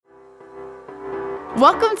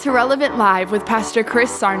Welcome to Relevant Live with Pastor Chris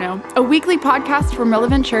Sarno, a weekly podcast from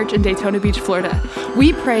Relevant Church in Daytona Beach, Florida.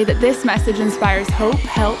 We pray that this message inspires hope,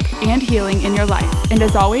 help, and healing in your life. And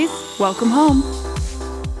as always, welcome home.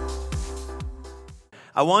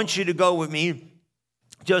 I want you to go with me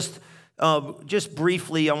just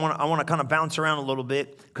briefly. I want to kind of bounce around a little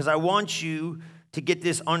bit because I want you to get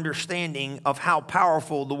this understanding of how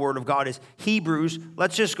powerful the Word of God is. Hebrews,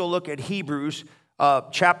 let's just go look at Hebrews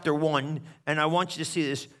chapter 1, and I want you to see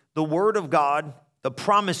this. The Word of God, the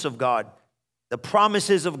promise of God, the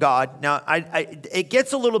promises of God. Now, it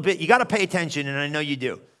gets a little bit, you got to pay attention, and I know you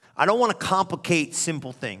do. I don't want to complicate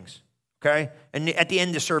simple things, okay? And at the end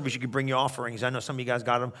of the service, you can bring your offerings. I know some of you guys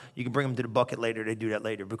got them. You can bring them to the bucket later. They do that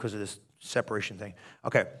later because of this separation thing.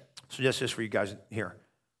 Okay, so just this for you guys here.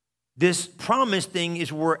 This promise thing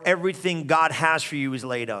is where everything God has for you is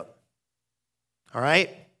laid up, all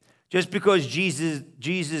right? Just because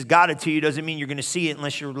Jesus got it to you doesn't mean you're going to see it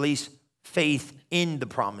unless you release faith in the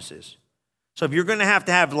promises. So if you're going to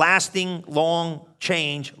have lasting, long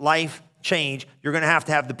change, life change, you're going to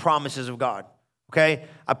have the promises of God. Okay?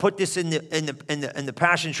 I put this in the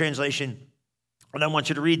Passion Translation, and I want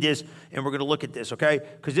you to read this, and we're going to look at this, okay?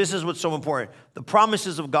 Because this is what's so important. The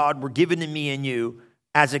promises of God were given to me and you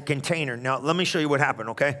as a container. Now, let me show you what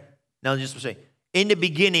happened, okay? Now, just to say, in the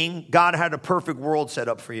beginning, God had a perfect world set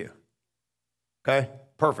up for you. Okay?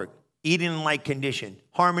 Perfect. Eden-like condition.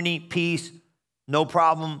 Harmony, peace, no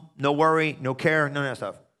problem, no worry, no care, none of that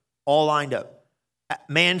stuff. All lined up.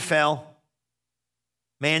 Man fell.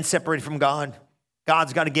 Man separated from God.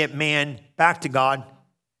 God's got to get man back to God.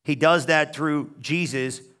 He does that through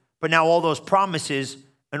Jesus. But now all those promises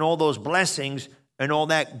and all those blessings and all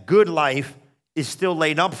that good life is still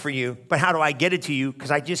laid up for you. But how do I get it to you? Because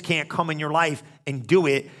I just can't come in your life and do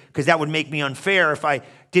it, because that would make me unfair if I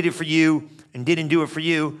did it for you and didn't do it for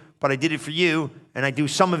you, but I did it for you, and I do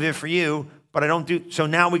some of it for you, but I don't do. So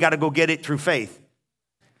now we got to go get it through faith.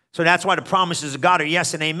 So that's why the promises of God are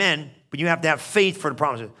yes and amen, but you have to have faith for the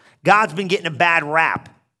promises. God's been getting a bad rap.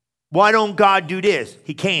 Why don't God do this?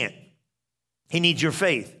 He can't. He needs your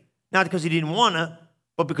faith. Not because he didn't want to,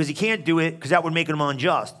 but because he can't do it, because that would make him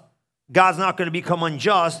unjust. God's not going to become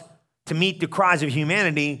unjust to meet the cries of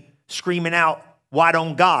humanity screaming out, why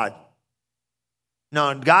don't God?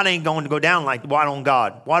 No, God ain't going to go down like, why don't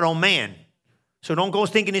God? Why don't man? So don't go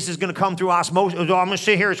thinking this is going to come through osmosis. Oh, I'm going to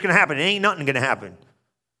sit here, it's going to happen. It ain't nothing going to happen.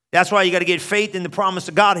 That's why you got to get faith in the promise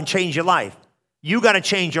of God and change your life. You got to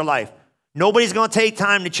change your life. Nobody's going to take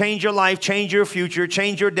time to change your life, change your future,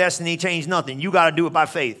 change your destiny, change nothing. You got to do it by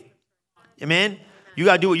faith. Amen? You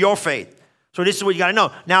got to do it with your faith. So this is what you got to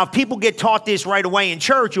know. Now, if people get taught this right away in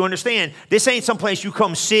church, you understand, this ain't someplace you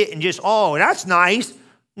come sit and just, oh, that's nice.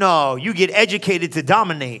 No, you get educated to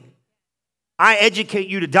dominate. I educate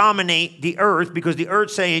you to dominate the earth because the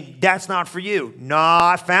earth's saying, that's not for you. No,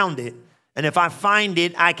 I found it. And if I find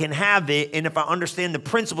it, I can have it. And if I understand the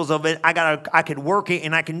principles of it, I could work it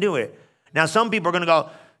and I can do it. Now, some people are going to go,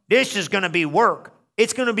 this is going to be work.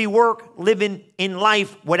 It's going to be work living in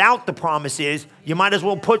life without the promises. You might as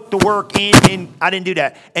well put the work in, and I didn't do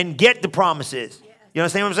that, and get the promises. You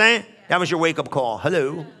understand what I'm saying? That was your wake-up call.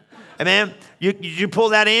 Hello. Amen. You pull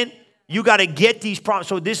that in? You got to get these promises.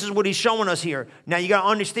 So this is what he's showing us here. Now, you got to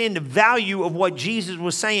understand the value of what Jesus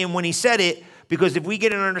was saying when he said it, because if we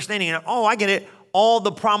get an understanding, oh, I get it, all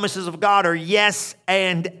the promises of God are yes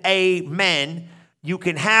and amen. You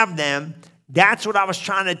can have them. That's what I was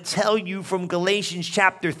trying to tell you from Galatians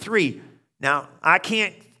chapter 3. Now, I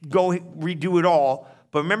can't go redo it all,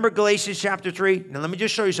 but remember Galatians chapter 3? Now, let me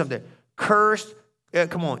just show you something. Cursed,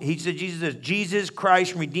 come on. He said, Jesus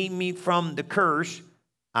Christ redeemed me from the curse.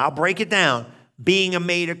 I'll break it down. Being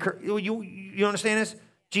made a curse. You understand this?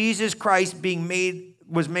 Jesus Christ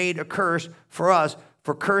was made a curse for us.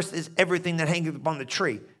 For cursed is everything that hangeth upon the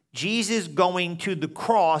tree. Jesus going to the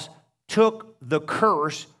cross took the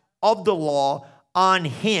curse of the law on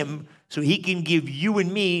him so he can give you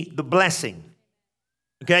and me the blessing.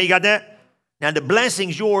 Okay, you got that? Now, the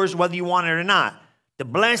blessing's yours whether you want it or not. The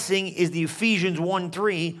blessing is the Ephesians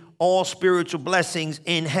 1:3, all spiritual blessings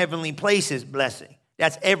in heavenly places blessing.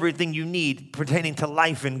 That's everything you need pertaining to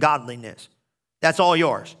life and godliness. That's all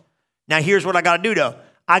yours. Now, here's what I got to do, though.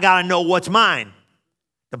 I got to know what's mine.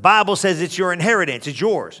 The Bible says it's your inheritance. It's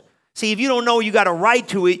yours. See, if you don't know you got a right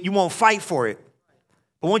to it, you won't fight for it.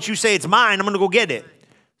 But once you say it's mine, I'm going to go get it.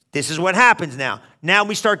 This is what happens now. Now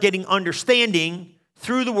we start getting understanding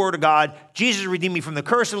through the Word of God. Jesus redeemed me from the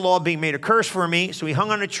curse of the law, being made a curse for me. So he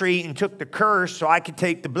hung on a tree and took the curse so I could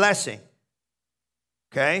take the blessing.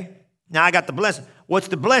 Okay? Now I got the blessing. What's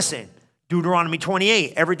the blessing? Deuteronomy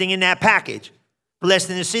 28, everything in that package.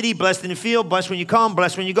 Blessed in the city, blessed in the field, blessed when you come,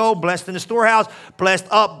 blessed when you go, blessed in the storehouse, blessed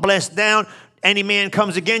up, blessed down. Any man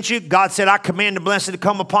comes against you, God said, I command the blessing to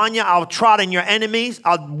come upon you. I'll trot on your enemies.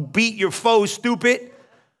 I'll beat your foes stupid.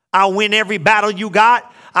 I'll win every battle you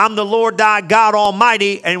got. I'm the Lord thy God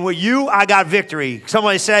Almighty, and with you, I got victory.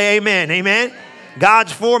 Somebody say amen, amen.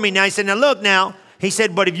 God's for me. Now he said, now look now. He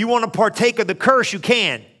said, but if you want to partake of the curse, you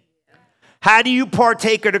can. How do you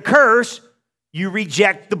partake of the curse? You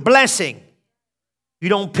reject the blessing. You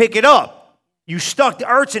don't pick it up. You stuck the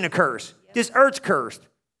earth's in the curse. This earth's cursed.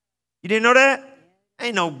 You didn't know that?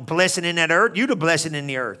 Ain't no blessing in that earth. You the blessing in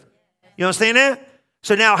the earth. You understand that?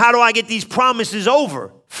 So now how do I get these promises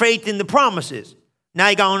over? Faith in the promises. Now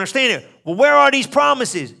you got to understand it. Well, where are these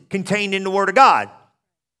promises? Contained in the Word of God.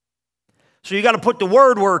 So you got to put the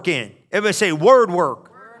word work in. Everybody say word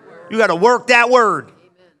work. You got to work that word.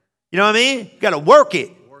 You know what I mean? You got to work it.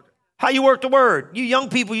 How you work the word? You young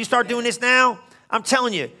people, you start doing this now. I'm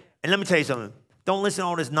telling you. And let me tell you something. Don't listen to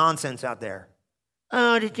all this nonsense out there.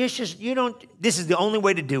 This is the only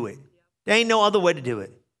way to do it. There ain't no other way to do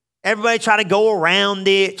it. Everybody try to go around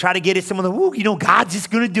it, try to get it some of the, God's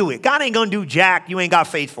just going to do it. God ain't going to do jack you ain't got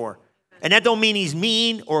faith for. And that don't mean he's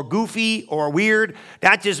mean or goofy or weird.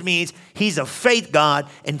 That just means he's a faith God,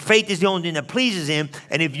 and faith is the only thing that pleases him.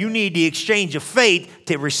 And if you need the exchange of faith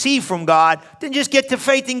to receive from God, then just get to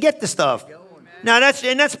faith and get the stuff. Now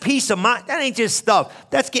that's peace of mind. That ain't just stuff.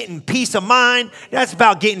 That's getting peace of mind. That's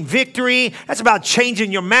about getting victory. That's about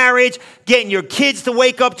changing your marriage, getting your kids to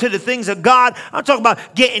wake up to the things of God. I'm talking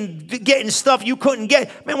about getting stuff you couldn't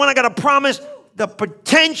get. Man, when I got a promise, the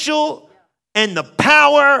potential and the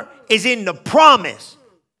power is in the promise.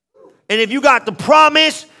 And if you got the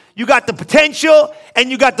promise, you got the potential, and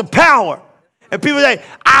you got the power. And people say,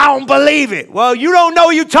 I don't believe it. Well, you don't know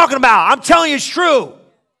what you're talking about. I'm telling you it's true.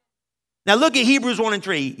 Now look at Hebrews 1 and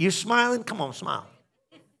 3. You smiling? Come on, smile.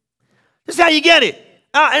 This is how you get it.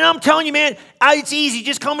 And I'm telling you, man, it's easy.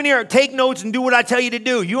 Just come in here and take notes and do what I tell you to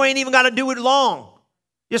do. You ain't even got to do it long.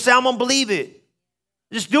 Just say, I'm going to believe it.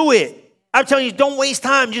 Just do it. I'm telling you, don't waste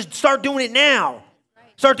time. Just start doing it now.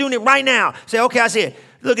 Start doing it right now. Say, okay, I see it.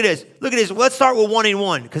 Look at this. Look at this. Let's start with 1 and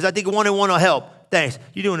 1, because I think 1 and 1 will help. Thanks.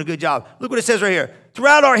 You're doing a good job. Look what it says right here.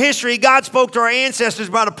 Throughout our history, God spoke to our ancestors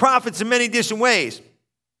by the prophets in many different ways.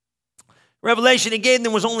 Revelation he gave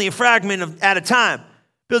them was only a fragment at a time,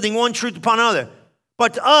 building one truth upon another.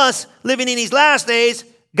 But to us, living in these last days,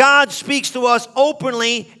 God speaks to us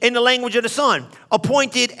openly in the language of the Son,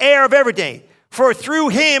 appointed heir of everything. For through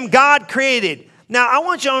him, God created. Now, I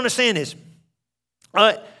want you to understand this.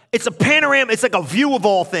 It's a panorama. It's like a view of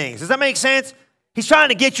all things. Does that make sense? He's trying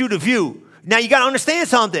to get you to view. Now, you got to understand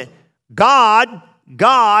something. God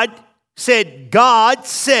said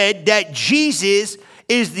that Jesus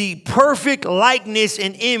is the perfect likeness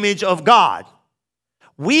and image of God.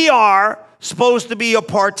 We are supposed to be a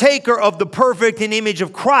partaker of the perfect and image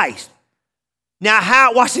of Christ.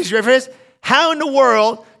 Now, watch this reference. How in the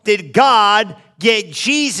world did God get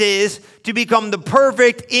Jesus to become the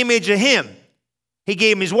perfect image of him? He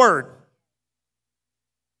gave him his word.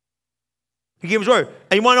 He gave him his word.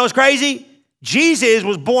 And you want to know what's crazy? Jesus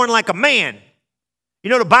was born like a man. You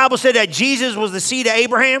know, the Bible said that Jesus was the seed of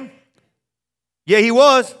Abraham. Yeah, he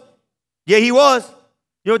was. Yeah, he was.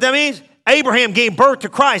 You know what that means? Abraham gave birth to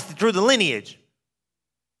Christ through the lineage.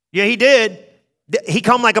 Yeah, he did. He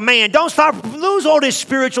come like a man. Don't stop. Lose all this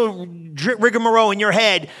spiritual rigmarole in your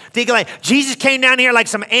head. Thinking like Jesus came down here like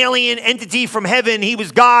some alien entity from heaven. He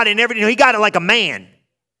was God and everything. He got it like a man.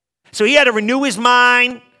 So he had to renew his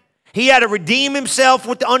mind. He had to redeem himself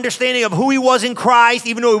with the understanding of who he was in Christ,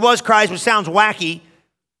 even though he was Christ, which sounds wacky.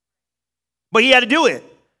 But he had to do it.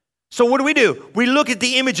 So what do? We look at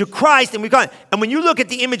the image of Christ and when you look at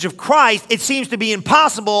the image of Christ, it seems to be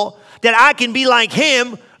impossible that I can be like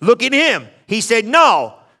him. Look at him. He said,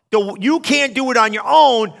 no, you can't do it on your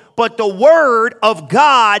own, but the word of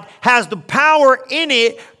God has the power in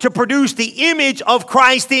it to produce the image of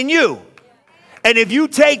Christ in you. And if you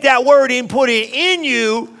take that word and put it in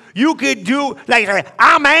you, you could do, like,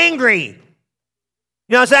 I'm angry. You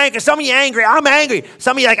know what I'm saying? Because some of you are angry. I'm angry.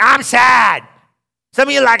 Some of you are like, I'm sad. Some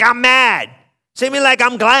of you are like, I'm mad. Some of you are like,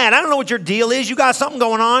 I'm glad. I don't know what your deal is. You got something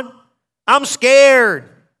going on. I'm scared.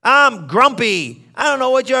 I'm grumpy. I don't know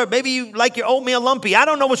what maybe you like your oatmeal lumpy. I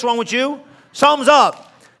don't know what's wrong with you. Something's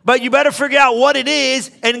up. But you better figure out what it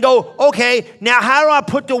is and go, okay, now how do I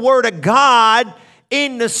put the word of God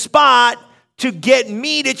in the spot to get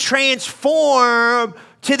me to transform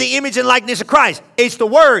to the image and likeness of Christ? It's the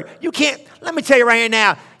word. You can't, let me tell you right here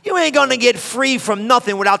now, you ain't going to get free from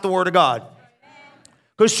nothing without the word of God.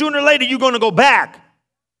 Because sooner or later, you're going to go back.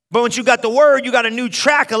 But once you got the word, you got a new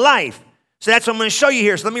track of life. So that's what I'm going to show you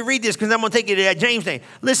here. So let me read this because I'm going to take you to that James thing.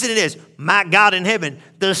 Listen to this. My God in heaven,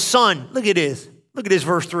 the sun. Look at this. Look at this,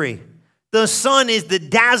 verse 3. The sun is the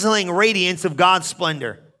dazzling radiance of God's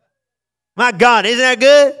splendor. My God, isn't that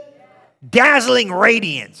good? Dazzling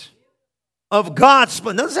radiance of God's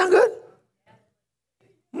splendor. Doesn't that sound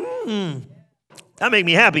good? That make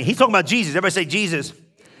me happy. He's talking about Jesus. Everybody say Jesus.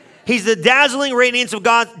 He's the dazzling radiance of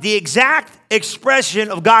God, the exact expression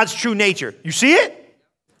of God's true nature. You see it?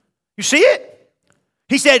 You see it?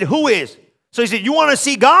 He said, who is? So he said, you want to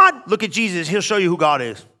see God? Look at Jesus. He'll show you who God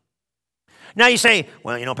is. Now you say,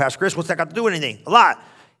 well, you know, Pastor Chris, what's that got to do with anything? A lot.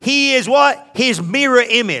 He is what? His mirror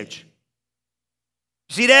image.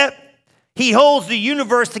 See that? He holds the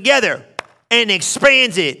universe together and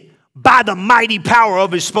expands it by the mighty power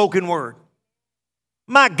of his spoken word.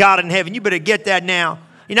 My God in heaven, you better get that now.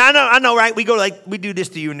 You know, I know, right? We do this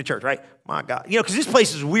to you in the church, right? My God. You know, because this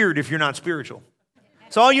place is weird if you're not spiritual.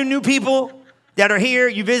 So all you new people that are here,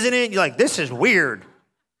 you visiting, you're like, this is weird.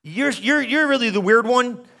 You're really the weird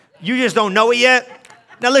one. You just don't know it yet.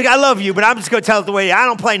 Now look, I love you, but I'm just going to tell it the way I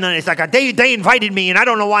don't play none of this. Like they invited me, and I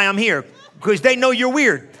don't know why I'm here because they know you're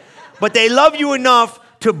weird. But they love you enough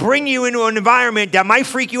to bring you into an environment that might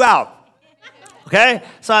freak you out. Okay?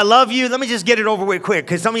 So I love you. Let me just get it over with quick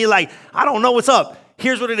because some of you are like, I don't know what's up.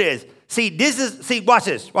 Here's what it is. See, watch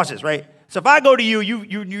this, right? So if I go to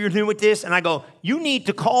you're new with this, and I go, you need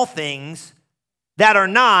to call things that are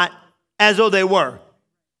not as though they were.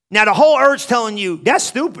 Now the whole earth's telling you, that's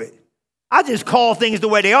stupid. I just call things the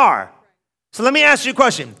way they are. So let me ask you a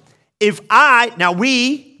question.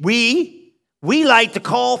 We like to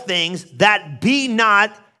call things that be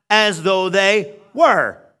not as though they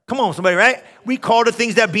were. Come on, somebody, right? We call the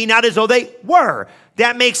things that be not as though they were.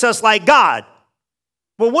 That makes us like God.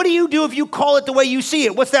 Well, what do you do if you call it the way you see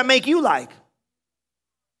it? What's that make you like?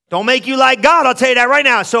 Don't make you like God, I'll tell you that right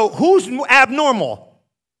now. So who's abnormal?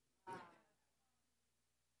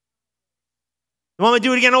 You want me to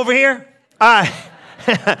do it again over here? All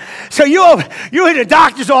right. So you in the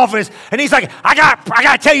doctor's office, and he's like, I got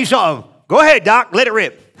to tell you something. Go ahead, doc, let it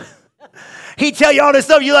rip. He tell you all this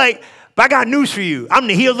stuff, you're like, but I got news for you. I'm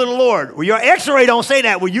the healed of the Lord. Well, your x-ray don't say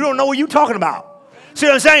that. Well, you don't know what you're talking about. See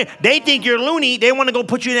what I'm saying? They think you're loony. They want to go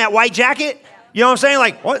put you in that white jacket. You know what I'm saying?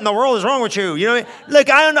 Like, what in the world is wrong with you? You know what I mean? Look,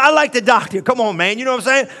 I like the doctor. Come on, man. You know what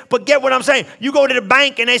I'm saying? But get what I'm saying. You go to the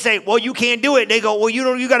bank and they say, well, you can't do it. They go, well,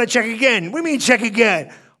 you got to check again. What do you mean check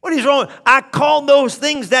again? What is wrong? I call those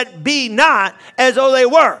things that be not as though they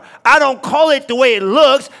were. I don't call it the way it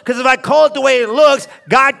looks, because if I call it the way it looks,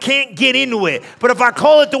 God can't get into it. But if I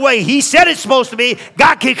call it the way he said it's supposed to be,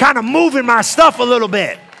 God can kind of move in my stuff a little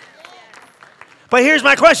bit. But here's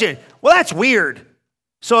my question. Well, that's weird.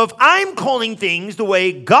 So if I'm calling things the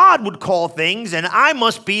way God would call things, and I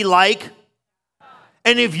must be like,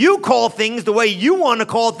 and if you call things the way you want to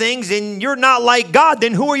call things and you're not like God,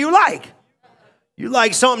 then who are you like? You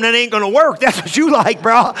like something that ain't going to work. That's what you like,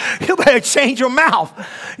 bro. You better change your mouth.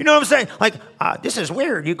 You know what I'm saying? Like, this is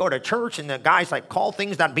weird. You go to church and the guys like call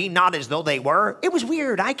things that be not as though they were. It was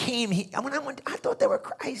weird. I thought they were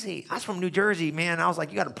crazy. I was from New Jersey, man. I was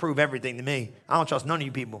like, you got to prove everything to me. I don't trust none of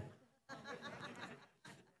you people.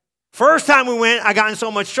 First time we went, I got in so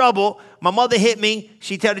much trouble. My mother hit me.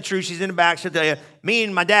 She tell the truth. She's in the back. She'll tell you. Me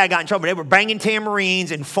and my dad got in trouble. They were banging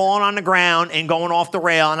tambourines and falling on the ground and going off the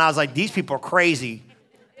rail. And I was like, these people are crazy.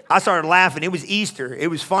 I started laughing. It was Easter. It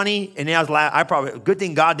was funny. And then I was laughing. Good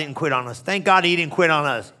thing God didn't quit on us. Thank God he didn't quit on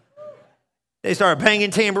us. They started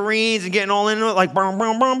banging tambourines and getting all into it like boom,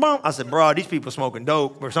 boom, boom, boom. I said, bro, these people smoking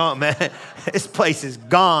dope or something, man. This place is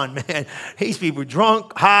gone, man. These people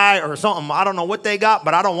drunk, high, or something. I don't know what they got,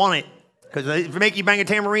 but I don't want it. Because if it make you bang a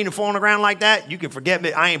tambourine and fall on the ground like that, you can forget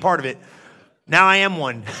me. I ain't part of it. Now I am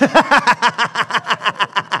one.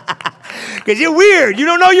 Because you're weird. You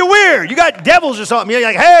don't know you're weird. You got devils or something. You're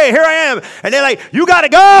like, hey, here I am. And they're like, you got to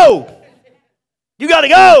go. You got to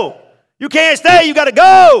go. You can't stay. You got to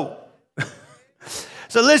go.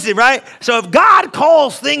 So listen, right? So if God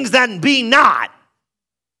calls things that be not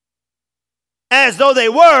as though they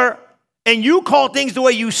were, and you call things the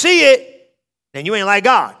way you see it, then you ain't like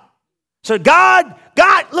God. So God's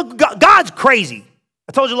crazy.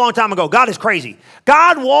 I told you a long time ago, God is crazy.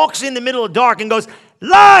 God walks in the middle of dark and goes,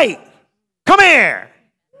 light, come here,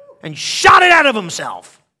 and shot it out of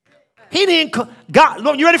himself. He didn't,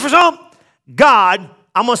 God, you ready for something? God,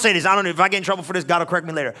 I'm going to say this. I don't know if I get in trouble for this. God will correct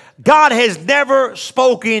me later. God has never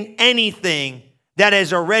spoken anything that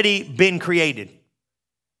has already been created.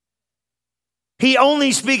 He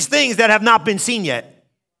only speaks things that have not been seen yet.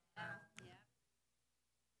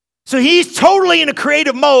 So he's totally in a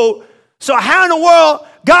creative mode. So how in the world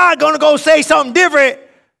God going to go say something different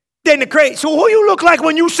Then the crazy. So who you look like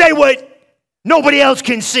when you say what nobody else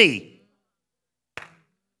can see?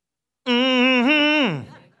 Mm-hmm.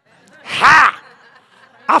 Ha!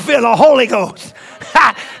 I feel the Holy Ghost.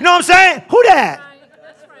 Ha! You know what I'm saying? Who that?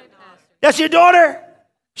 That's your daughter?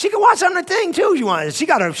 She can watch on the thing too. She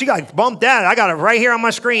got bumped out. I got it right here on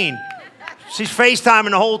my screen. She's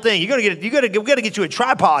FaceTiming the whole thing. You gotta get you a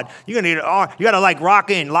tripod. You gotta like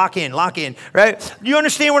lock in, right? You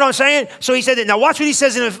understand what I'm saying? So he said that. Now watch what he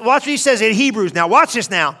says in Hebrews. Now watch this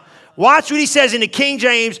now. Watch what he says in the King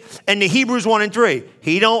James and the Hebrews 1 and 3.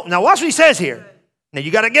 Now watch what he says here. Now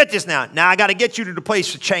you gotta get this now. Now I gotta get you to the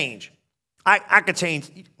place to change. I could change.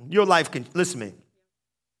 Your life can, listen to me.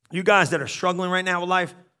 You guys that are struggling right now with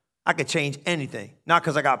life, I could change anything. Not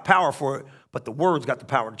because I got power for it, but the word's got the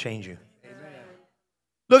power to change you.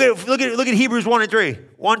 Amen. Look at Hebrews 1 and 3.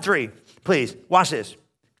 1-3. Please, watch this.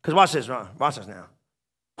 Because watch this now.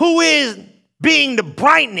 Who is being the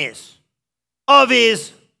brightness of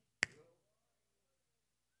his,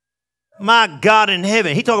 my God in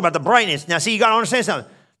heaven. He talking about the brightness. Now, see, you got to understand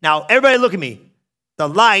something. Now, everybody look at me. The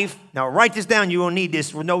life, now write this down. You will need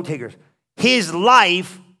this with note takers. His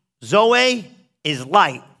life, Zoe, is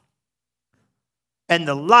light. And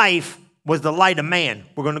the life was the light of man.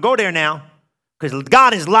 We're going to go there now because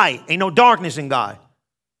God is light. Ain't no darkness in God.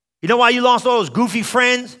 You know why you lost all those goofy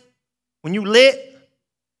friends when you lit?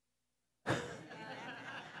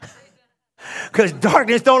 Because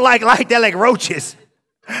darkness don't like light. They're like roaches.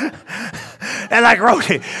 They're like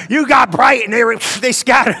roaches. You got bright and they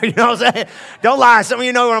scatter. You know what I'm saying? Don't lie. Some of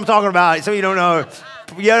you know what I'm talking about. Some of you don't know.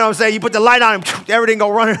 You know what I'm saying? You put the light on them, everything go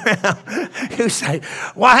running around. You say,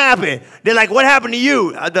 what happened? They're like, what happened to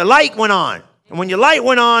you? The light went on. And when your light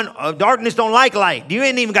went on, darkness don't like light. You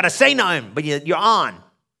ain't even got to say nothing, but you're on.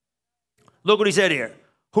 Look what he said here.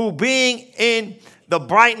 Who being in the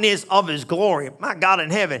brightness of his glory, my God in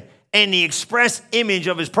heaven, and the express image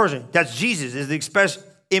of his person. That's Jesus, is the express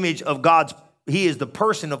image of God's. He is the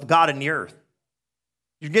person of God in the earth.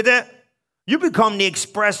 You get that? You become the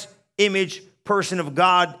express image person of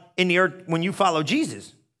God in the earth when you follow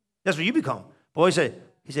Jesus. That's what you become. Boy,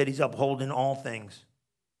 he said he's upholding all things.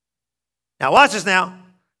 Now watch this now.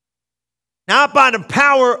 Not by the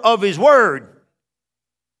power of his word.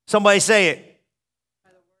 Somebody say it.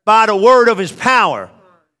 By the word of his power.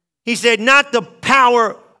 He said, not the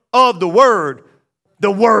power of the word.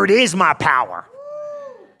 The word is my power.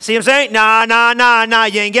 See what I'm saying? Nah,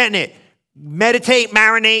 you ain't getting it. Meditate,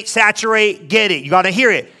 marinate, saturate, get it. You got to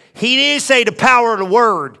hear it. He didn't say the power of the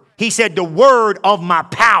word. He said the word of my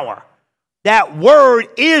power. That word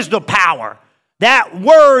is the power. That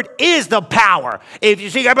word is the power. If you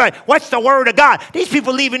see everybody, what's the word of God? These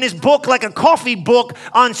people leaving this book like a coffee book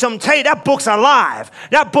on some tape. That book's alive.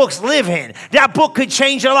 That book's living. That book could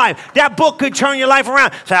change your life. That book could turn your life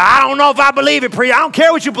around. So I don't know if I believe it, Pri. I don't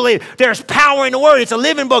care what you believe. There's power in the word. It's a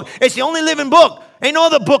living book. It's the only living book. Ain't no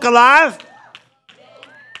other book alive.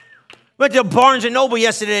 Went to Barnes & Noble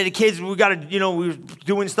yesterday. The kids, we were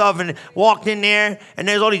doing stuff and walked in there, and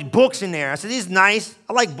there's all these books in there. I said, this is nice.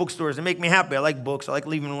 I like bookstores. They make me happy. I like books. I like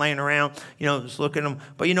leaving them laying around, just looking at them.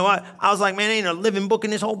 But you know what? I was like, man, ain't a living book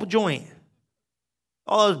in this whole joint.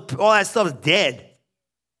 All that stuff is dead.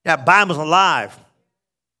 That Bible's alive.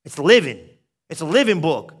 It's living. It's a living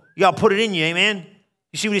book. You got to put it in you, amen?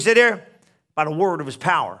 You see what he said there? By the word of his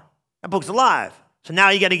power. That book's alive. So now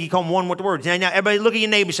you got to become one with the word. Now everybody look at your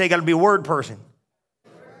neighbor and say you got to be a word person.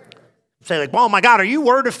 Say like, oh my God, are you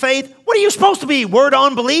word of faith? What are you supposed to be? Word of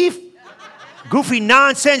unbelief? Goofy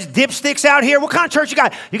nonsense dipsticks out here. What kind of church you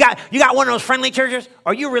got? You got one of those friendly churches?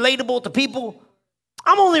 Are you relatable to people?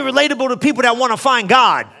 I'm only relatable to people that want to find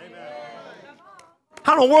God.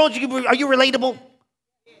 How in the world are you relatable?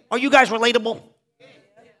 Are you guys relatable?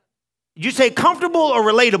 Did you say comfortable or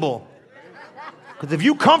relatable? Because if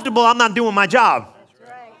you're comfortable, I'm not doing my job.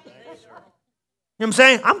 You know what I'm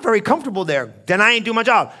saying? I'm very comfortable there. Then I ain't doing my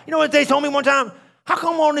job. You know what they told me one time? How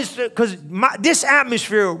come on this? Because this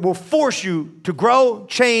atmosphere will force you to grow,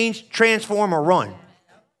 change, transform, or run.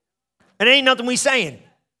 And it ain't nothing we saying.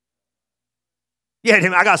 Yeah,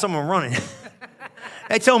 I got someone running.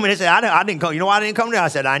 They told me, they said, I didn't come. You know why I didn't come there? I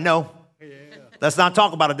said, I know. Let's not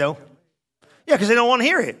talk about it, though. Yeah, because they don't want to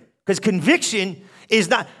hear it. Because conviction is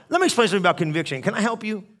not. Let me explain something about conviction. Can I help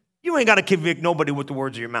you? You ain't got to convict nobody with the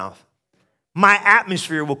words of your mouth. My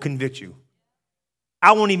atmosphere will convict you.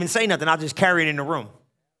 I won't even say nothing. I'll just carry it in the room.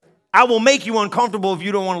 I will make you uncomfortable if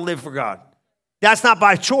you don't want to live for God. That's not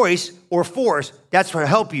by choice or force. That's to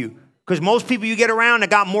help you. Because most people you get around that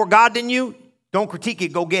got more God than you, don't critique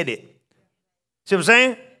it, go get it. See what I'm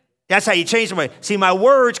saying? That's how you change somebody. See, my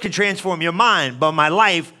words can transform your mind, but my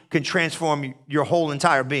life can transform your whole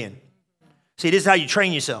entire being. See, this is how you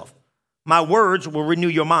train yourself. My words will renew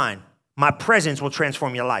your mind. My presence will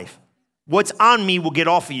transform your life. What's on me will get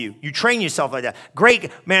off of you. You train yourself like that.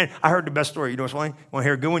 Great, man, I heard the best story. You know what's funny? You want to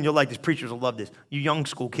hear a good one? You'll like this. Preachers will love this. You young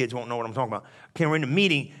school kids won't know what I'm talking about. Okay, we're in a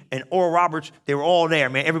meeting, and Oral Roberts, they were all there,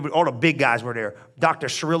 man. Everybody, all the big guys were there. Dr.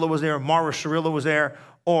 Cirillo was there. Mara Cirillo was there.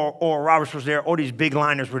 Oral Roberts was there. All these big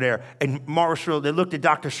liners were there. And Mara Cirillo, they looked at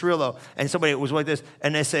Dr. Cirillo, and somebody was like this,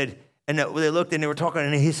 and they said, and they looked, and they were talking,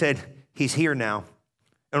 and he said, he's here now.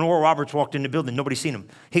 And Oral Roberts walked in the building. Nobody's seen him.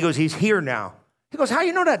 He goes, he's here now. He goes, how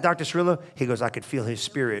you know that, Dr. Cirillo? He goes, I could feel his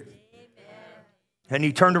spirit. Amen. And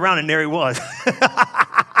he turned around, and there he was.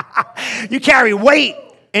 You carry weight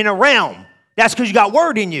in a realm. That's because you got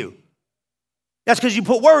word in you. That's because you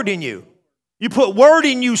put word in you. You put word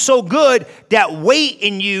in you so good that weight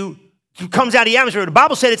in you comes out of the atmosphere. The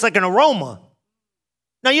Bible said it's like an aroma.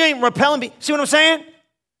 Now, you ain't repelling. See what I'm saying?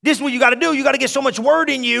 This is what you got to do. You got to get so much word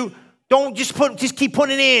in you. Don't just keep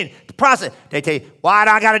putting it in the process. They tell you, why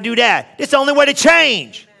do I got to do that? It's the only way to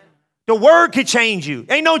change. The word could change you.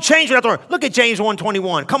 Ain't no change without the word. Look at James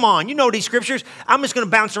 1:21. Come on, you know these scriptures. I'm just going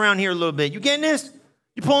to bounce around here a little bit. You getting this?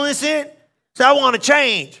 You pulling this in? So I want to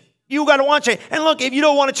change. You got to want to change. And look, if you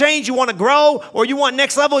don't want to change, you want to grow, or you want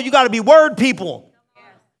next level, you got to be word people.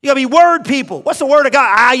 You got to be word people. What's the word of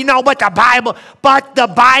God? But the Bible. But the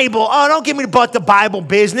Bible. Oh, don't give me the but the Bible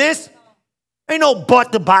business. Ain't no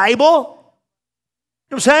but the Bible. You know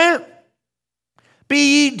what I'm saying?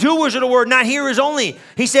 Be ye doers of the word, not hearers only.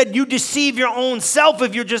 He said you deceive your own self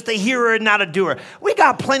if you're just a hearer and not a doer. We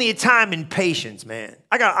got plenty of time and patience, man.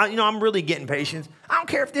 I'm really getting patience. I don't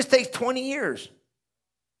care if this takes 20 years.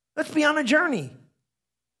 Let's be on a journey.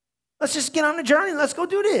 Let's just get on a journey. Let's go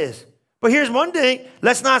do this. But here's one thing.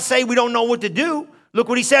 Let's not say we don't know what to do. Look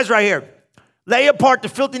what he says right here. Lay apart the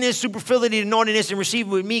filthiness, superfluity, the naughtiness, and receive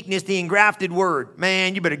with meekness the engrafted word.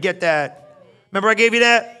 Man, you better get that. Remember I gave you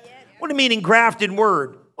that? What do you mean engrafted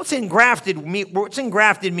word? What's engrafted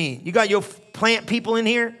mean? You got your plant people in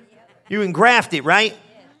here? You engraft it, right?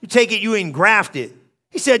 You take it, you engraft it.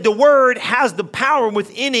 He said the word has the power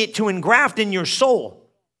within it to engraft in your soul.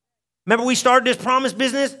 Remember we started this promise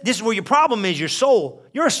business? This is where your problem is, your soul.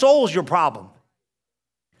 Your soul's your problem.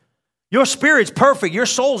 Your spirit's perfect. Your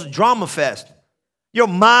soul's a drama fest. Your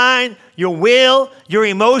mind, your will, your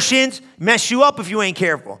emotions mess you up if you ain't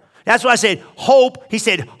careful. That's why I said hope. He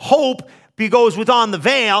said hope goes within the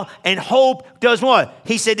veil, and hope does what?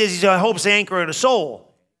 He said this is a hope's anchor of the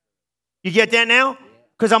soul. You get that now?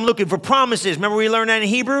 Because I'm looking for promises. Remember we learned that in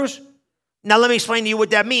Hebrews? Now let me explain to you what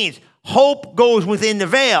that means. Hope goes within the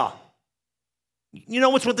veil. You know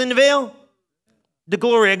what's within the veil? The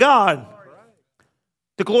glory of God.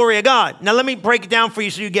 The glory of God. Now let me break it down for you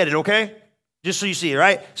so you get it, okay? Just so you see it,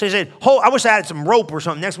 right? So he said, I wish I had some rope or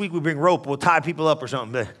something. Next week we bring rope. We'll tie people up or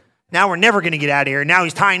something. But now we're never going to get out of here. Now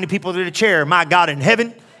he's tying the people to the chair. My God in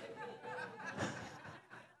heaven.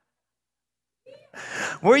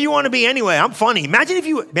 Where you want to be anyway? I'm funny. Imagine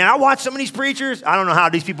if I watch some of these preachers. I don't know how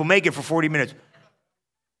these people make it for 40 minutes.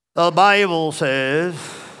 The Bible says,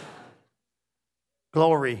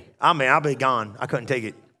 glory. I'll be gone. I couldn't take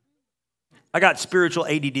it. I got spiritual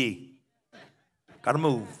ADD. Got to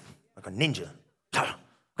move like a ninja.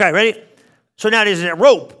 Okay, ready? So now there's a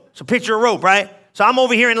rope. So picture a rope, right? So I'm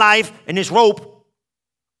over here in life, and this rope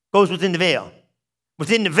goes within the veil.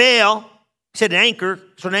 Within the veil, he said an anchor.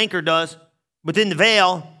 That's what an anchor does. Within the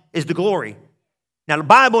veil is the glory. Now the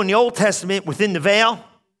Bible in the Old Testament, within the veil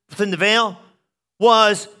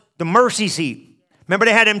was the mercy seat. Remember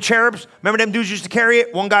they had them cherubs? Remember them dudes used to carry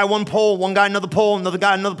it? One guy, one pole, one guy, another pole, another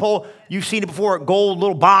guy, another pole. You've seen it before, a gold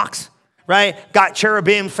little box, right? Got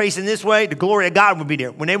cherubim facing this way. The glory of God would be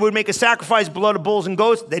there. When they would make a sacrifice, blood of bulls and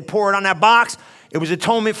goats, they'd pour it on that box. It was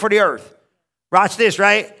atonement for the earth. Watch this,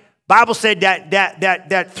 right? Bible said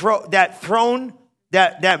that throne,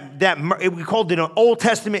 we called it an Old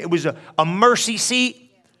Testament. It was a mercy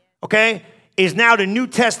seat, okay? Is now the New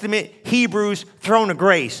Testament, Hebrews, throne of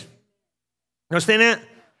grace. You understand that?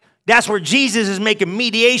 That's where Jesus is making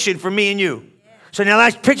mediation for me and you. So now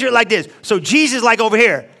let's picture it like this. So Jesus, like over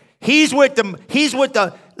here, he's with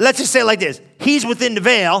the, let's just say it like this. He's within the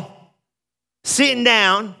veil, sitting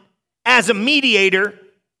down as a mediator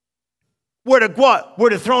where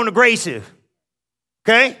the throne of grace is.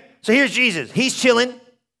 Okay? So here's Jesus. He's chilling.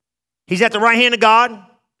 He's at the right hand of God,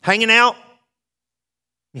 hanging out.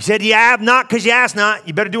 He said, you have not because you ask not.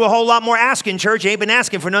 You better do a whole lot more asking, church. You ain't been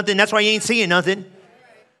asking for nothing. That's why you ain't seeing nothing.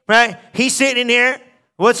 Right? He's sitting in there.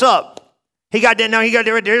 What's up? He got that. Now he got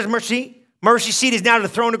there. There's mercy. Mercy seat is now the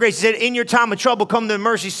throne of grace. He said, in your time of trouble, come to the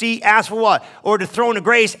mercy seat, ask for what? Or the throne of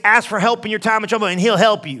grace, ask for help in your time of trouble, and he'll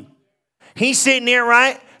help you. He's sitting there,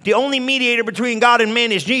 right? The only mediator between God and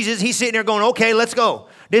man is Jesus. He's sitting there going, okay, let's go.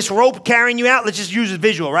 This rope carrying you out, let's just use a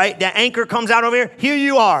visual, right? That anchor comes out over here. Here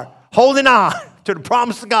you are, holding on to the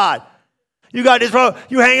promise of God. You got this rope,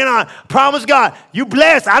 you hanging on. Promise God. You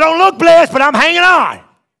blessed. I don't look blessed, but I'm hanging on.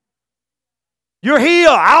 You're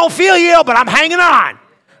healed. I don't feel healed, but I'm hanging on.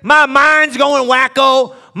 My mind's going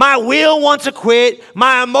wacko. My will wants to quit.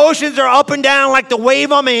 My emotions are up and down like the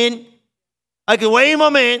wave I'm in. Like the wave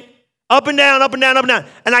I'm in. Up and down, up and down, up and down.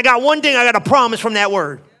 And I got one thing, I got a promise from that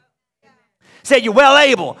word. Said, you're well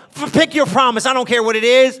able. Pick your promise. I don't care what it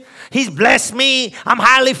is. He's blessed me. I'm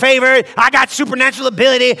highly favored. I got supernatural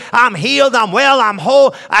ability. I'm healed. I'm well. I'm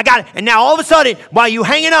whole. I got it. And now all of a sudden, while you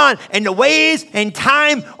hanging on and the ways and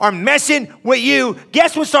time are messing with you,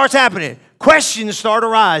 guess what starts happening? Questions start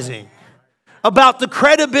arising about the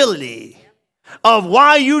credibility of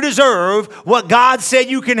why you deserve what God said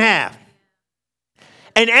you can have.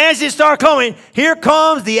 And as it starts coming, here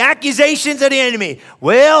comes the accusations of the enemy.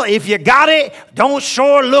 Well, if you got it, don't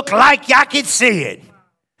sure look like I can see it.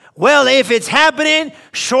 Well, if it's happening,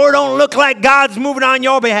 sure don't look like God's moving on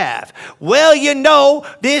your behalf. Well, you know,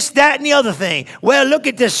 this, that, and the other thing. Well, look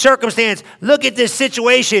at this circumstance. Look at this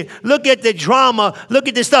situation. Look at the drama. Look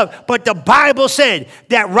at this stuff. But the Bible said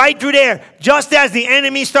that right through there, just as the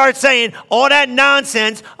enemy starts saying all that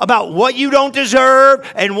nonsense about what you don't deserve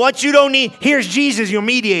and what you don't need, here's Jesus, your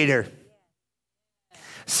mediator,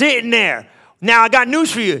 sitting there. Now, I got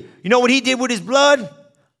news for you. You know what he did with his blood?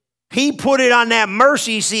 He put it on that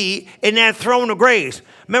mercy seat in that throne of grace.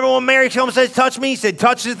 Remember when Mary told him, says, touch me? He said,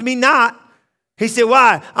 toucheth me not. He said,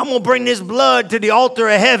 why? I'm going to bring this blood to the altar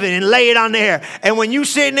of heaven and lay it on there. And when you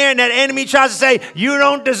sitting there and that enemy tries to say, you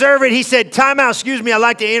don't deserve it, he said, time out, excuse me, I'd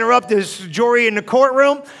like to interrupt this jury in the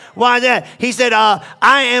courtroom. Why that? He said,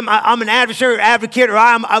 I'm an adversary, advocate, or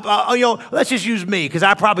let's just use me because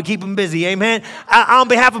I probably keep him busy, amen? On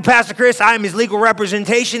behalf of Pastor Chris, I am his legal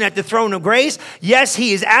representation at the throne of grace. Yes,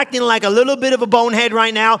 he is acting like a little bit of a bonehead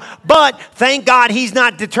right now, but thank God he's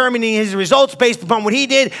not determining his results based upon what he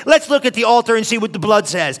did. Let's look at the altar and see what the blood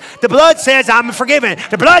says. The blood says I'm forgiven.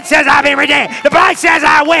 The blood says I've been redeemed. The blood says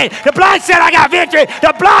I win. The blood says I got victory.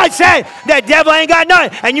 The blood says that devil ain't got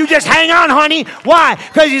nothing. And you just hang on, honey. Why?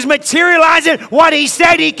 Because he's materializing what he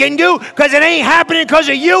said he can do, because it ain't happening because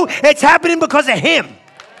of you. It's happening because of him.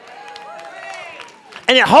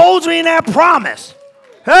 And it holds me in that promise.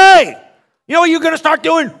 Hey, you know what you're going to start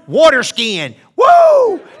doing? Water skiing.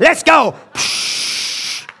 Woo! Let's go.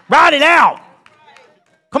 Psh, ride it out.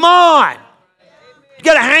 Come on. You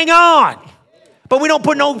got to hang on. But we don't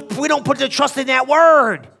put the trust in that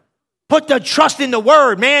word. Put the trust in the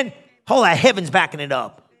word, man. Hold that, heaven's backing it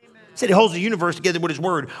up. Said he holds the universe together with his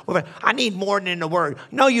word. I need more than the word.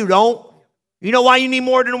 No, you don't. You know why you need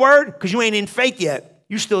more than the word? Because you ain't in faith yet.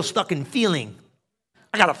 You're still stuck in feeling.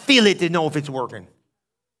 I got to feel it to know if it's working.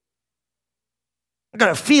 I got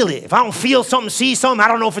to feel it. If I don't feel something, see something, I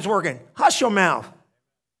don't know if it's working. Hush your mouth.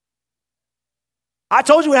 I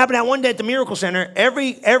told you what happened that one day at the Miracle Center.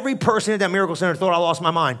 Every person at that Miracle Center thought I lost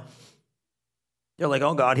my mind. They're like,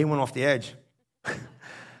 oh, God, he went off the edge.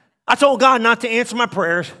 I told God not to answer my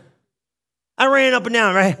prayers. I ran up and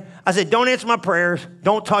down, right? I said, don't answer my prayers.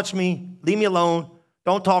 Don't touch me. Leave me alone.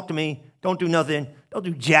 Don't talk to me. Don't do nothing. Don't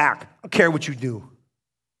do jack. I don't care what you do.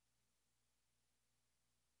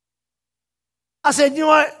 I said, you know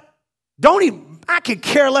what? I could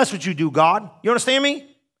care less what you do, God. You understand me?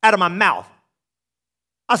 Out of my mouth.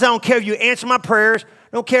 I said, I don't care if you answer my prayers.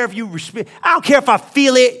 I don't care if you respect. I don't care if I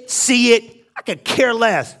feel it, see it. I could care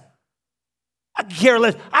less. I could care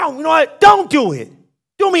less. You know what? Don't do it.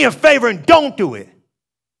 Do me a favor and don't do it.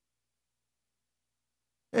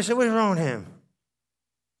 They said, what's wrong with him?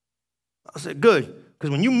 I said, good.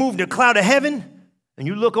 Because when you move the cloud of heaven and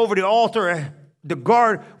you look over the altar, the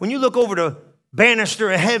guard, when you look over the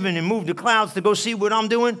banister of heaven and move the clouds to go see what I'm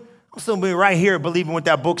doing, I'm still be right here believing what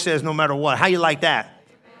that book says no matter what. How you like that?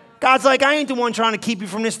 God's like, I ain't the one trying to keep you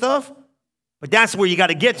from this stuff. But that's where you got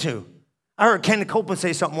to get to. I heard Kenneth Copeland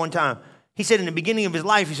say something one time. He said in the beginning of his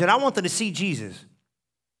life, he said, I wanted to see Jesus.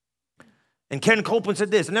 And Ken Copeland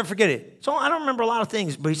said this, I'll never forget it. So I don't remember a lot of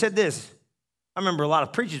things, but he said this. I remember a lot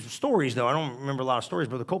of preachers' stories, though. I don't remember a lot of stories,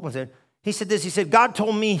 Brother Copeland said. He said this, he said, God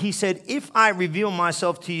told me, he said, if I reveal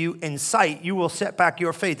myself to you in sight, you will set back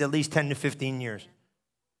your faith at least 10 to 15 years.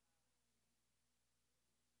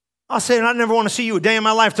 I said, I never want to see you a day in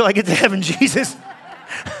my life till I get to heaven, Jesus.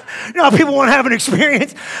 You know how people want to have an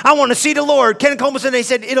experience? I want to see the Lord. Ken Coleman, they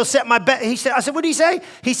said, it'll set my back. He said, I said, what did he say?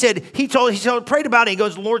 He said, he prayed about it. He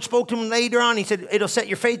goes, the Lord spoke to him later on. He said, it'll set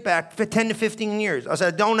your faith back for 10 to 15 years. I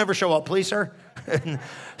said, don't ever show up, please, sir.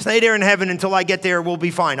 Stay there in heaven until I get there. We'll be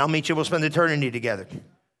fine. I'll meet you. We'll spend eternity together.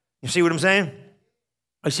 You see what I'm saying?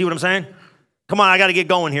 You see what I'm saying? Come on, I got to get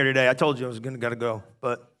going here today. I told you I was got to go.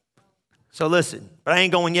 So listen, but I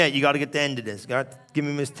ain't going yet. You got to get the end of this. Give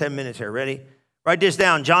me 10 minutes here. Ready? Write this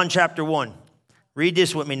down. John chapter 1. Read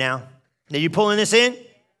this with me now. Now you pulling this in?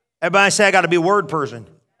 Everybody say, I got to be a word person.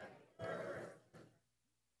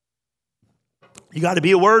 You got to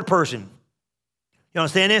be a word person. You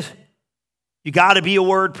understand this? You got to be a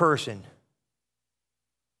word person.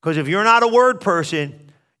 Because if you're not a word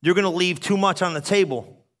person, you're going to leave too much on the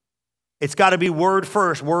table. It's got to be word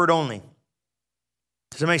first, word only.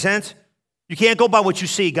 Does that make sense? You can't go by what you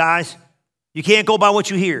see, guys. You can't go by what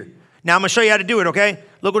you hear. Now, I'm going to show you how to do it, okay?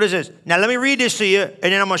 Look what this is. Now, let me read this to you, and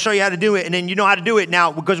then I'm going to show you how to do it, and then you know how to do it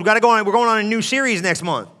now because we're going on a new series next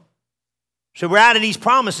month. So we're out of these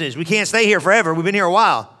promises. We can't stay here forever. We've been here a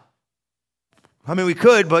while. I mean, we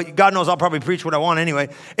could, but God knows I'll probably preach what I want anyway.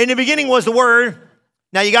 In the beginning was the Word.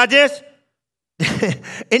 Now, you got this?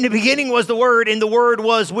 In the beginning was the Word, and the Word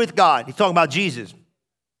was with God. He's talking about Jesus.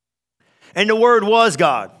 And the Word was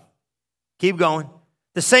God. Keep going.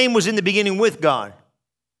 The same was in the beginning with God.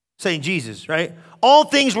 Saying Jesus, right? All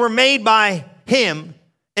things were made by Him,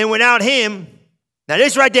 and without Him, now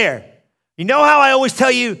this right there. You know how I always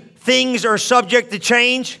tell you things are subject to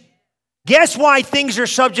change? Guess why things are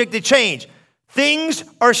subject to change? Things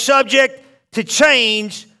are subject to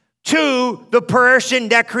change to the person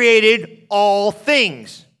that created all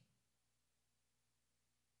things.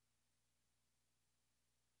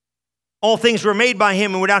 All things were made by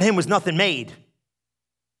Him, and without Him was nothing made.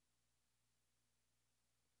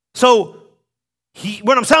 So,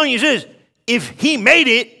 what I'm telling you is this. If He made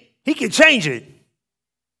it, He can change it.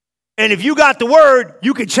 And if you got the Word,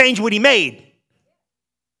 you can change what He made.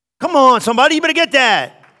 Come on, somebody, you better get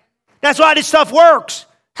that. That's why this stuff works.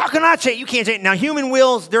 How can I change? You can't change. Now, human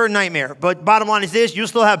wills, they're a nightmare. But bottom line is this. You'll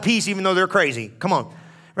still have peace even though they're crazy. Come on.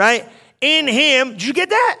 Right? In Him, did you get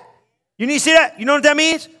that? You need to see that? You know what that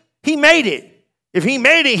means? He made it. If He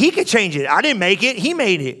made it, He could change it. I didn't make it. He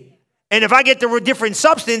made it. And if I get the different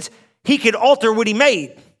substance, He could alter what He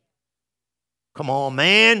made. Come on,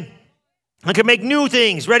 man. I can make new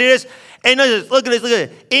things. Ready to this? And look at this. Look at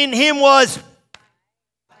this. In Him was,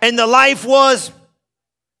 and the life was.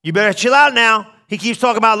 You better chill out now. He keeps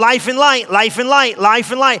talking about life and light, life and light,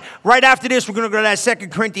 life and light. Right after this, we're going to go to that 2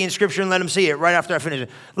 Corinthians scripture and let him see it right after I finish it.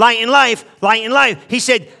 Light and life, light and life. He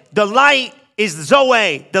said, the light is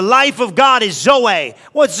Zoe. The life of God is Zoe.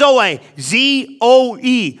 What's Zoe?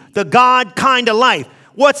 Z-O-E, the God kind of life.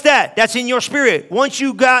 What's that? That's in your spirit. Once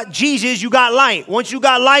you got Jesus, you got light. Once you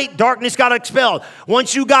got light, darkness got expelled.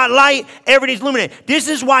 Once you got light, everything's illuminated. This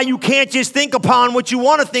is why you can't just think upon what you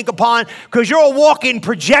want to think upon because you're a walking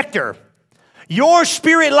projector. Your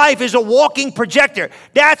spirit life is a walking projector.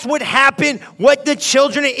 That's what happened with the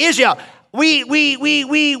children of Israel. We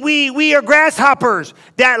are grasshoppers.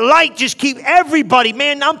 That light just keep everybody,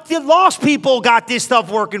 man, the lost people got this stuff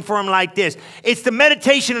working for them like this. It's the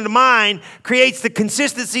meditation of the mind creates the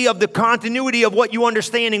consistency of the continuity of what you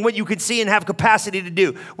understand and what you can see and have capacity to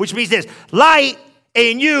do, which means this. Light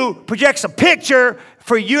in you projects a picture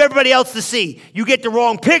for you, everybody else to see. You get the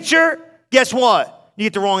wrong picture, guess what? You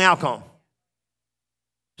get the wrong outcome.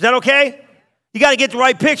 Is that okay? You got to get the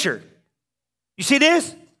right picture. You see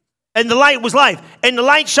this? And the light was life. And the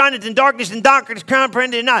light shineth in darkness, and darkness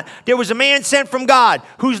comprehended it not. There was a man sent from God,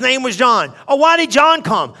 whose name was John. Oh, why did John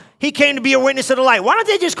come? He came to be a witness of the light. Why don't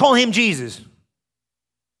they just call him Jesus?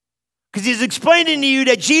 Because he's explaining to you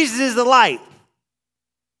that Jesus is the light.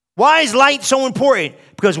 Why is light so important?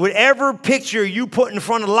 Because whatever picture you put in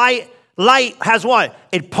front of light, light has what?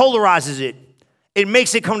 It polarizes it. It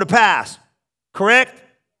makes it come to pass. Correct?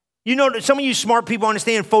 You know, some of you smart people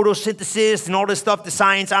understand photosynthesis and all this stuff, the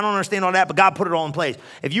science. I don't understand all that, but God put it all in place.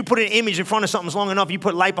 If you put an image in front of something long enough, you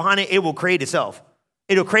put light behind it, it will create itself.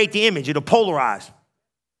 It'll create the image. It'll polarize.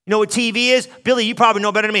 You know what TV is? Billy, you probably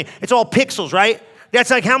know better than me. It's all pixels, right?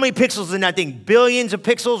 That's like how many pixels in that thing? Billions of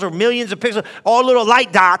pixels or millions of pixels, all little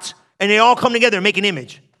light dots, and they all come together and make an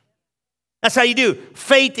image. That's how you do.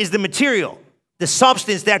 Faith is the material, the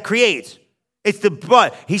substance that creates. It's the,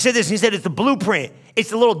 but he said this, he said it's the blueprint.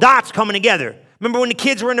 It's the little dots coming together. Remember when the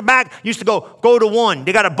kids were in the back, used to go to 1.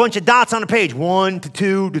 They got a bunch of dots on the page. 1 to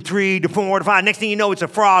 2 to 3 to 4 to 5. Next thing you know, it's a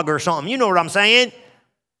frog or something. You know what I'm saying?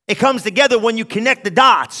 It comes together when you connect the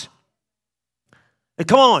dots.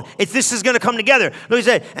 Come on, this is going to come together. Look, he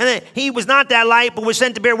said, and then he was not that light, but was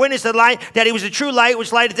sent to bear witness to the light, that he was the true light,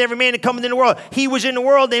 which lighteth every man that cometh in the world. He was in the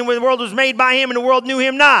world, and when the world was made by him, and the world knew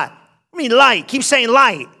him not. I mean, light. Keep saying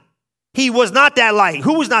light. He was not that light.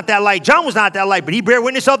 Who was not that light? John was not that light, but he bare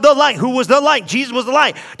witness of the light. Who was the light? Jesus was the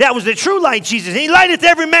light. That was the true light, Jesus. And he lighteth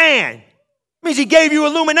every man. It means he gave you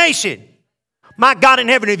illumination. My God in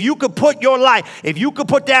heaven, if you could put your light, if you could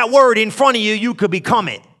put that word in front of you, you could become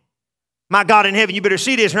it. My God in heaven, you better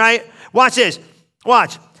see this, right? Watch this.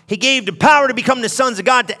 Watch. He gave the power to become the sons of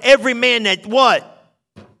God to every man that what?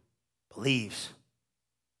 Believes.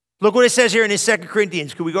 Look what it says here in this 2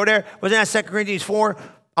 Corinthians. Could we go there? Wasn't that 2 Corinthians 4?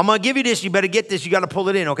 I'm going to give you this. You better get this. You got to pull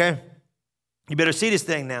it in, okay? You better see this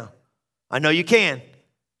thing now. I know you can.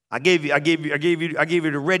 I gave you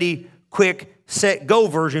the ready, quick, set, go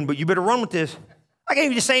version, but you better run with this. I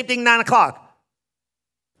gave you the same thing 9 o'clock.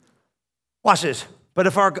 Watch this.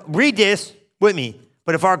 Read this with me.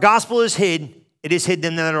 But if our gospel is hid, it is hid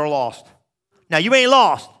them that are lost. Now, you ain't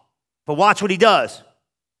lost, but watch what he does.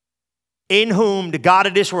 In whom the God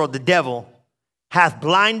of this world, the devil, hath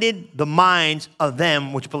blinded the minds of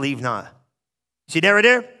them which believe not. See that right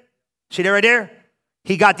there? See that right there?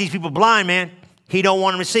 He got these people blind, man. He don't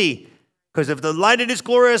want them to see. Because if the light of this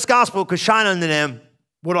glorious gospel could shine unto them,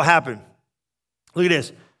 what'll happen? Look at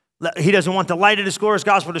this. He doesn't want the light of this glorious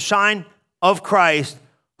gospel to shine of Christ,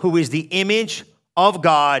 who is the image of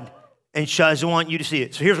God, and doesn't want you to see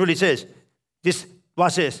it. So here's what he says. Just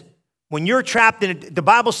watch this. When you're trapped in it, the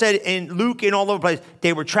Bible said in Luke and all over the place,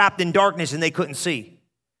 they were trapped in darkness and they couldn't see.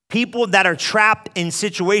 People that are trapped in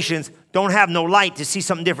situations don't have no light to see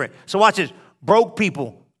something different. So watch this. Broke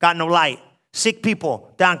people got no light. Sick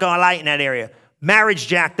people don't got no light in that area. Marriage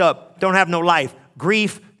jacked up, don't have no life.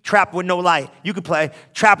 Grief, trapped with no light. You could play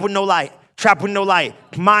trapped with no light. Trapped with no light.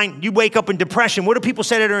 Mind, you wake up in depression. What do people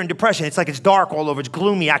say that are in depression? It's like it's dark all over. It's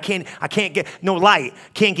gloomy. I can't get no light.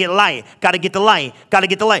 Can't get light. Got to get the light. Got to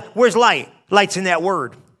get the light. Where's light? Light's in that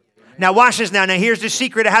word. Now watch this now. Now here's the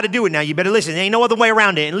secret of how to do it now. You better listen. There ain't no other way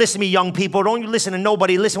around it. And listen to me, young people. Don't you listen to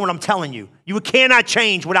nobody. Listen to what I'm telling you. You cannot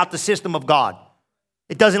change without the system of God.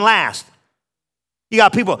 It doesn't last. You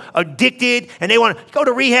got people addicted and they want to go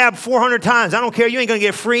to rehab 400 times. I don't care. You ain't going to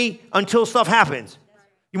get free until stuff happens.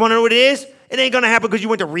 You want to know what it is? It ain't going to happen because you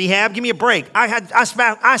went to rehab. Give me a break. I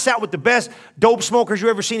sat with the best dope smokers you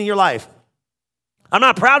ever seen in your life. I'm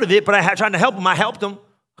not proud of it, but I tried to help them. I helped them,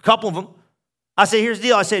 a couple of them. I said, here's the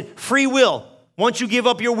deal. I said, free will. Once you give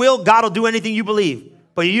up your will, God will do anything you believe.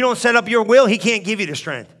 But if you don't set up your will, he can't give you the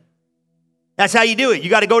strength. That's how you do it. You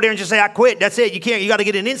got to go there and just say, I quit. That's it. You can't. You got to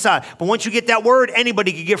get it inside. But once you get that word,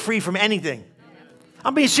 anybody can get free from anything.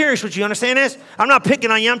 I'm being serious with you. Understand this? I'm not picking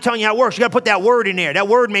on you. I'm telling you how it works. You got to put that word in there. That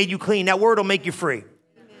word made you clean. That word will make you free.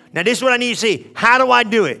 Now, this is what I need you to see. How do I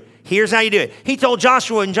do it? Here's how you do it. He told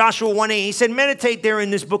Joshua in Joshua 1:8, he said, meditate there in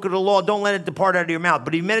this book of the law. Don't let it depart out of your mouth.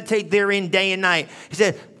 But if you meditate therein day and night, he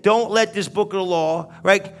said, don't let this book of the law,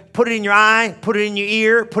 right? Put it in your eye, put it in your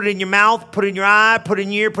ear, put it in your mouth, put it in your eye, put it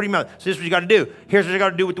in your ear, put it in your mouth. So this is what you got to do. Here's what you got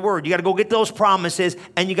to do with the word. You got to go get those promises,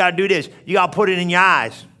 and you got to do this. You got to put it in your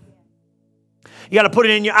eyes. You got to put it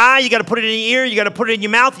in your eye. You got to put it in your ear. You got to put it in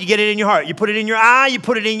your mouth. You get it in your heart. You put it in your eye. You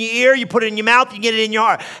put it in your ear. You put it in your mouth. You get it in your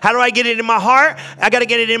heart. How do I get it in my heart? I got to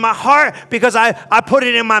get it in my heart because I put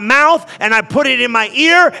it in my mouth and I put it in my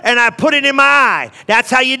ear and I put it in my eye. That's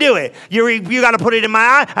how you do it. You got to put it in my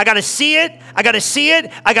eye. I got to see it. I got to see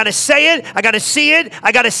it. I got to say it. I got to see it.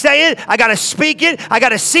 I got to say it. I got to speak it. I got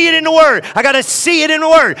to see it in the word. I got to see it in the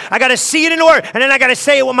word. I got to see it in the word. And then I got to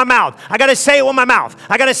say it with my mouth. I got to say it with my mouth.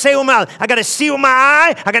 I got to say it with my mouth. I got to see it with my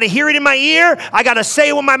eye. I got to hear it in my ear. I got to say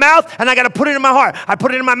it with my mouth. And I got to put it in my heart. I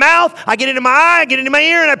put it in my mouth. I get it in my eye. I get it in my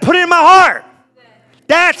ear. And I put it in my heart.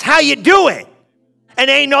 That's how you do it. And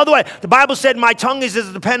there ain't no other way. The Bible said my tongue is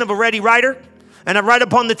as the pen of a ready writer. And I write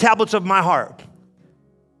upon the tablets of my heart.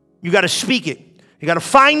 You got to speak it. You got to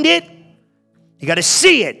find it. You got to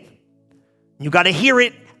see it. You got to hear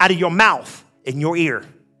it out of your mouth in your ear.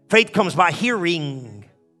 Faith comes by hearing.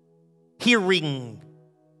 Hearing.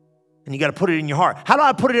 And you got to put it in your heart. How do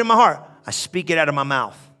I put it in my heart? I speak it out of my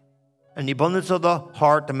mouth. And the abundance of the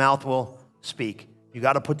heart, the mouth will speak. You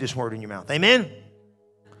got to put this word in your mouth. Amen?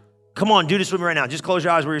 Come on, do this with me right now. Just close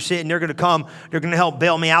your eyes where you're sitting. They're going to come. They're going to help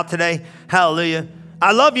bail me out today. Hallelujah.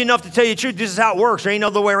 I love you enough to tell you the truth. This is how it works. There ain't no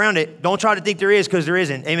other way around it. Don't try to think there is because there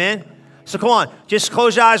isn't. Amen? So come on, just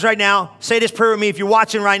close your eyes right now. Say this prayer with me. If you're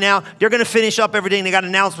watching right now, they're going to finish up everything. They got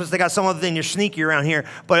announcements. They got some other thing. They're sneaky around here,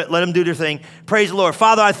 but let them do their thing. Praise the Lord.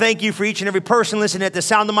 Father, I thank you for each and every person listening at the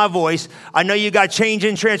sound of my voice. I know you got change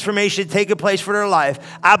and transformation taking place for their life.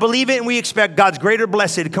 I believe it, and we expect God's greater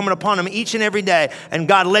blessing coming upon them each and every day. And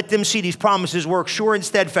God, let them see these promises work sure and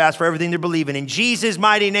steadfast for everything they're believing. In Jesus'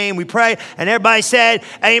 mighty name we pray. And everybody said,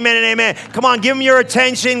 amen and amen. Come on, give them your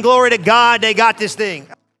attention. Glory to God. They got this thing.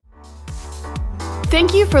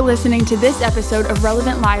 Thank you for listening to this episode of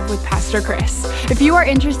Relevant Live with Pastor Chris. If you are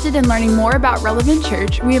interested in learning more about Relevant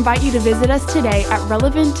Church, we invite you to visit us today at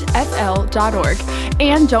relevantfl.org.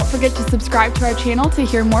 And don't forget to subscribe to our channel to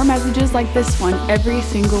hear more messages like this one every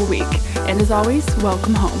single week. And as always,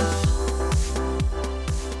 welcome home.